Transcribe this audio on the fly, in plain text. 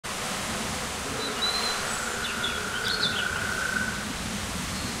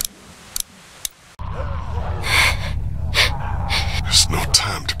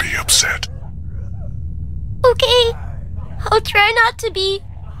upset. Okay. I'll try not to be.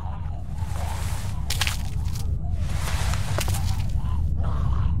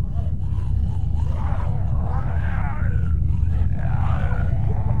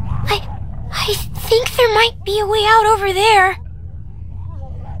 I think there might be a way out over there.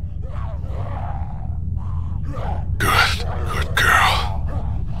 Good girl.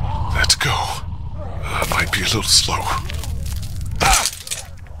 Let's go. Might be a little slow.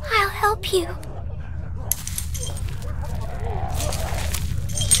 I'll help you.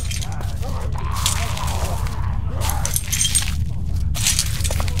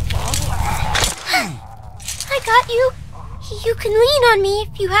 I got you. You can lean on me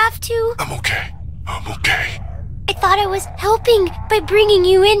if you have to. I'm okay. I thought I was helping by bringing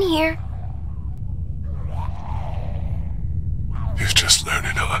you in here. You're just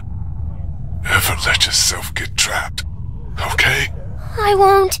learning how to ever let yourself get trapped. Okay? I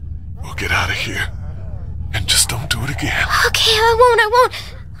won't. We'll get out of here. And just don't do it again. Okay, I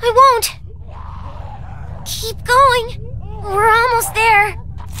won't. Keep going. We're almost there.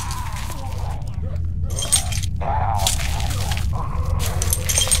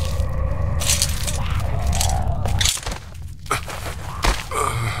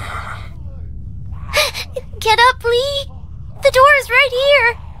 Get up, Lee. The door is right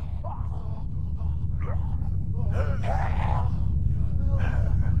here.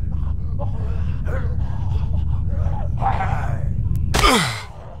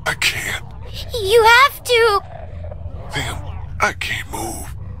 I can't. You have to. Liam, I can't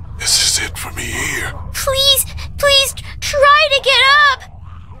move. This is it for me here. Please, try to get up.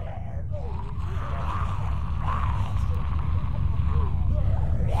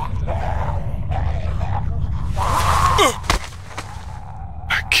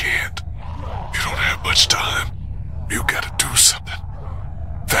 I can't. You don't have much time. You gotta do something.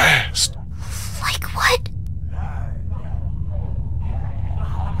 Fast. Like what?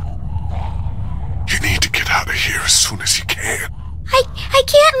 You need to get out of here as soon as you can. I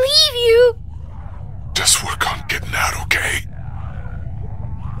can't leave you. Just work on getting out, okay?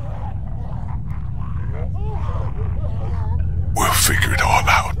 We'll figure it all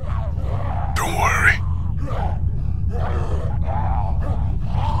out. Don't worry.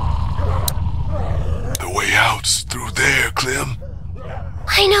 The way out's through there, Clem.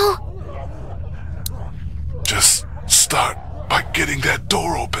 I know. Just start by getting that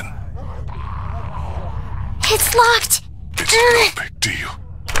door open. It's locked. It's no big deal.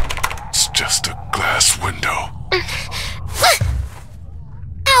 It's just a glass window.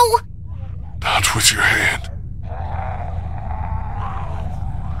 Ow! Not with your hand.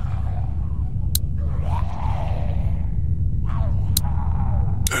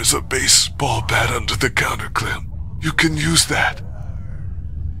 There's a baseball bat under the counter, Clem. You can use that.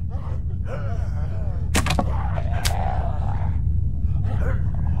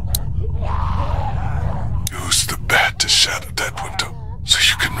 Use the bat to shatter that window so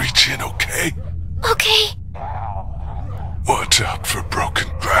you can reach in, okay? Okay. Watch out for broken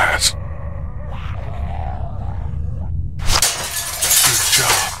glass. Good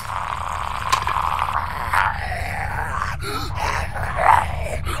job.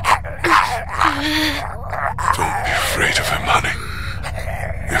 Don't be afraid of him, honey.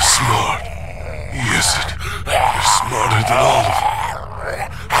 You're smart. He isn't. You're smarter than all of them.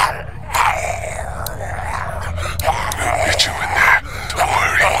 We'll get you in there. Don't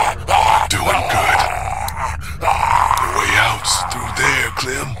worry. Doing good. The way out's through there,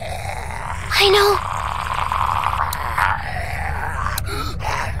 Clem. I know.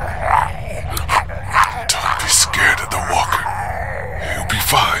 Don't be scared of the walker. You'll be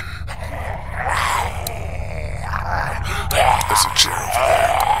fine. There's a chair over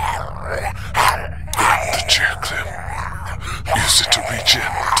there. Grab the chair, Clem. Use it to reach in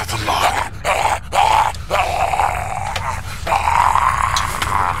to the lock.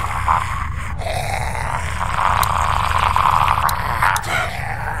 Then,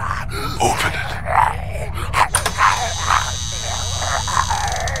 open it.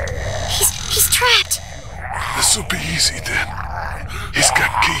 He's trapped. This'll be easy then. He's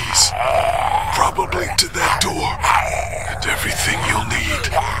got keys. Probably to that door. And everything you'll need.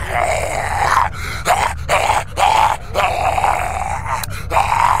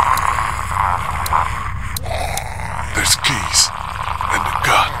 There's keys. And a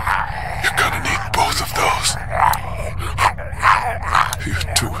gun. You're gonna need both of those. You're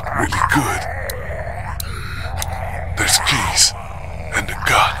doing really good. There's keys. And a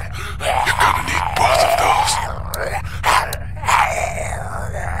gun. You're gonna need both of those.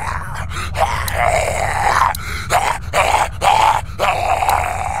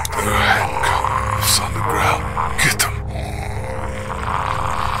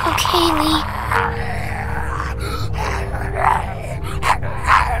 Haley.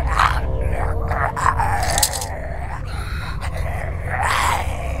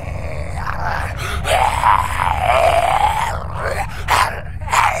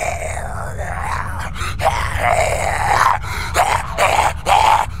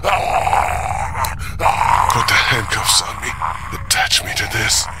 Put the handcuffs on me. Attach me to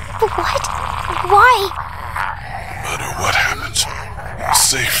this. What? Why? No matter what happens, you're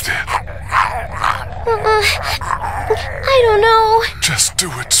safe then. I don't know. Just do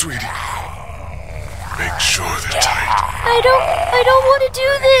it, sweetie. Make sure they're tight. I don't want to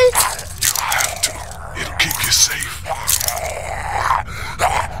do this. You have to. It'll keep you safe.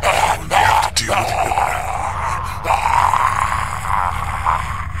 When we have to deal with him now.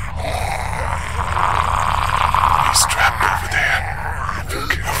 He's trapped over there. If you're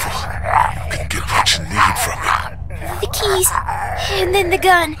careful, you can get what you need from him. The keys, and then the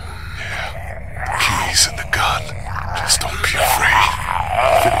gun. The keys and the gun. Just don't be afraid.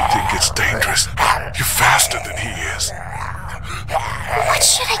 If anything gets dangerous, you're faster than he is. What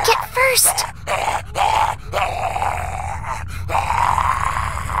should I get first?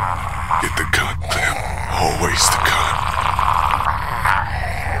 Get the gun, Clem. Always the gun.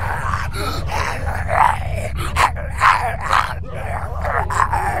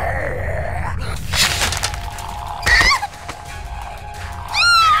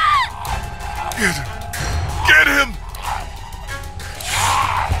 Get him! Get him!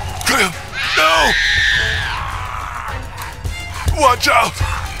 Clem, no! Watch out!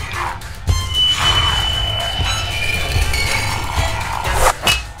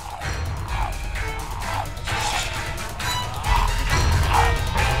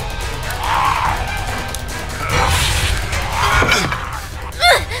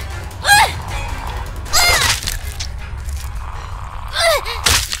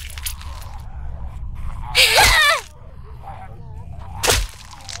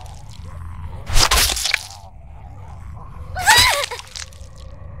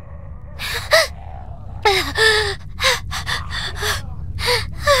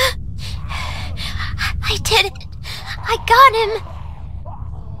 I did it. I got him.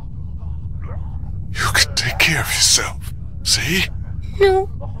 You can take care of yourself. See? No,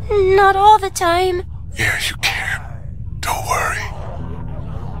 not all the time. Yeah, you can. Don't worry.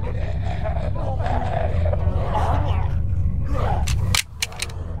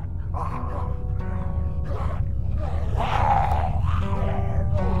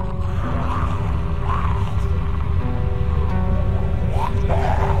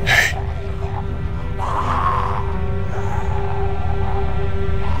 Hey.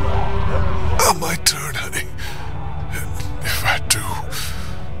 My turn, honey. If I do,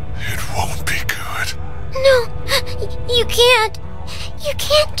 it won't be good. No, you can't. You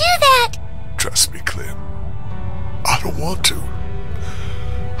can't do that. Trust me, Clem. I don't want to.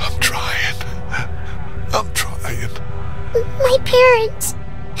 I'm trying. I'm trying. My parents.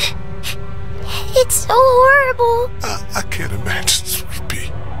 It's so horrible. I can't imagine,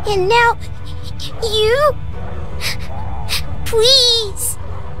 sweetie. And now, you? Please.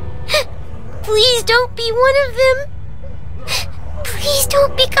 Please don't be one of them. Please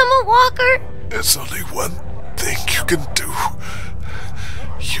don't become a walker. There's only one thing you can do.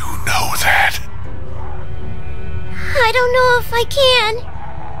 You know that. I don't know if I can.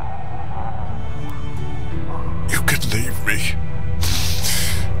 You can leave me.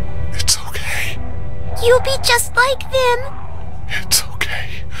 It's okay. You'll be just like them. It's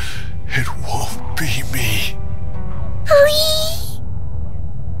okay. It won't be me. Please.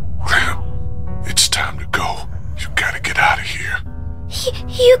 Clem, it's time to go. You gotta get out of here.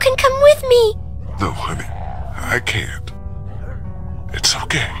 You can come with me. No, honey, I can't. It's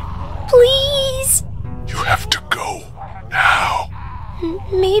okay. Please. You have to go now.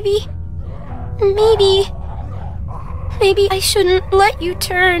 Maybe I shouldn't let you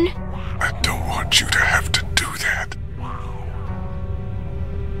turn. I don't want you to have to do that.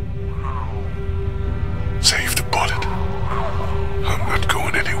 Save the bullet. I'm not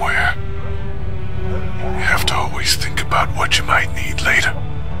going anywhere. You have to always think about what you might need later.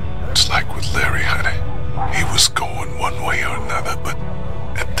 It's like with Larry, honey. He was going one way or another, but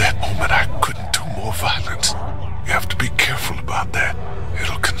at that moment I couldn't do more violence. You have to be careful about that.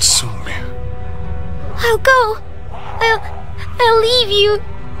 It'll consume you. I'll go. I'll leave you.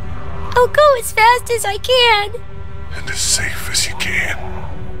 I'll go as fast as I can. And as safe as you can.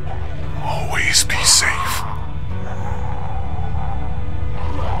 Always be safe.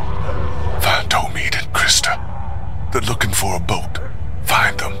 Find Omid and Krista. They're looking for a boat.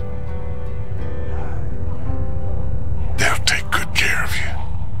 Find them. They'll take good care of you.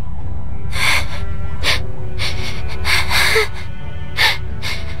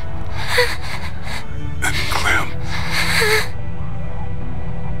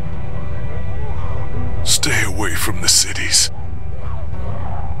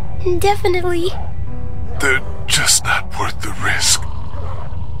 Definitely. They're just not worth the risk.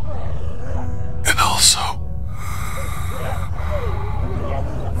 And also,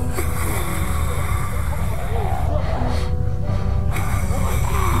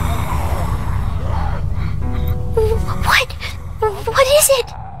 What is it?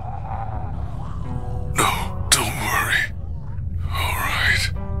 no, don't worry. All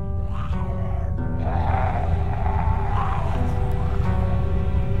right.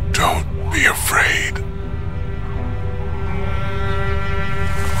 Don't be afraid.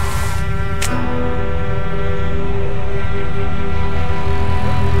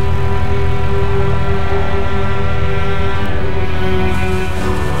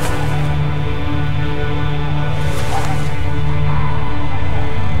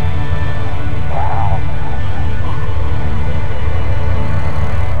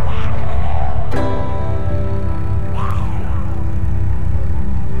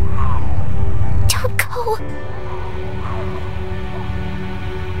 Don't go.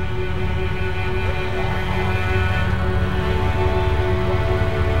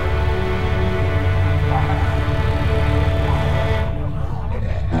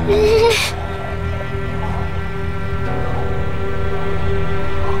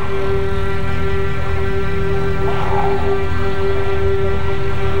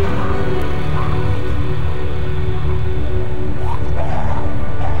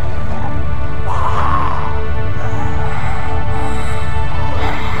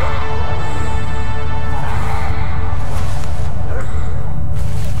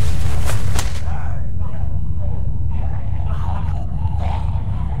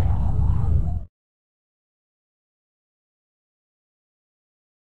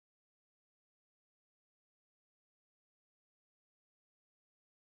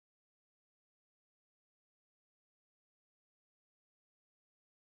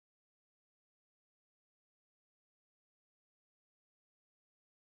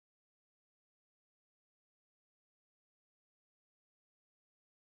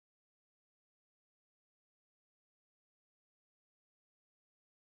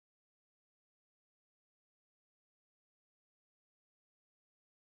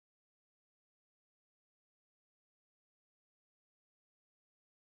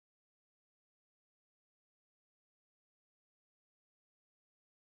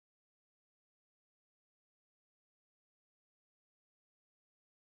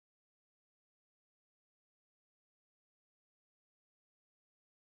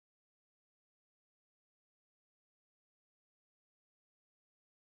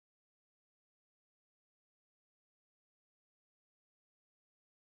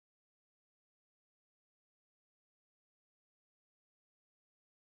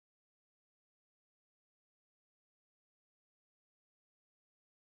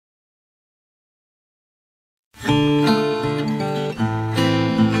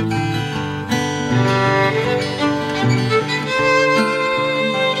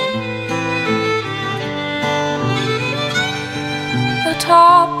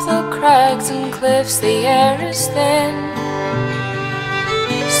 Atop the crags and cliffs the air is thin,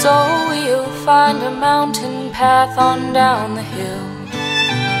 so we'll find a mountain path on down the hill.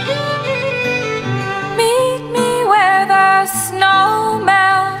 Meet me where the snow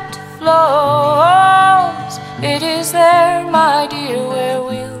melt flows. It is there, my dear, where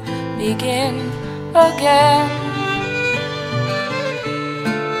we'll begin again.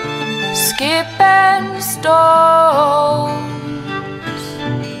 Skip and stones,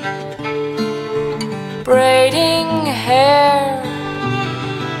 braiding hair,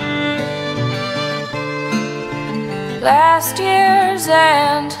 last year's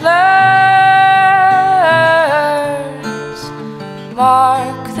antlers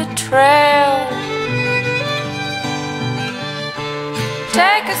mark the trail.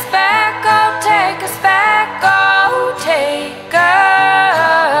 Take us back, oh, take us back, oh, take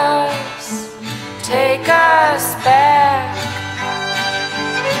us back.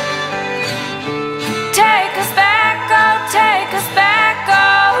 Take us back, oh, take us back,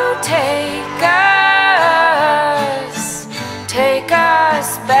 oh, take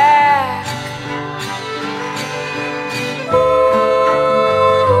us back.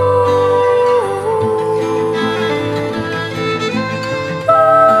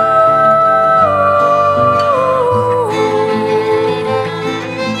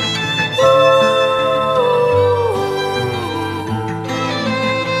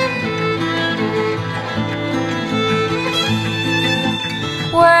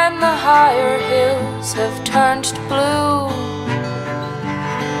 When the higher hills have turned to blue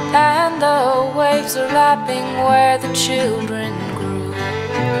and the waves are lapping where the children grew,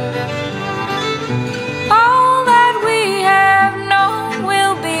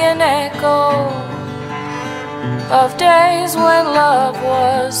 of days when love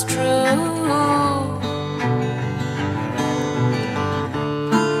was true.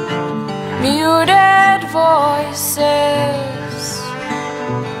 Muted voices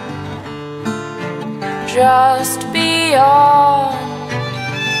just beyond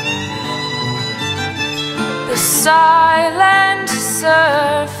the silent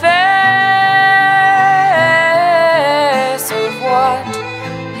surface.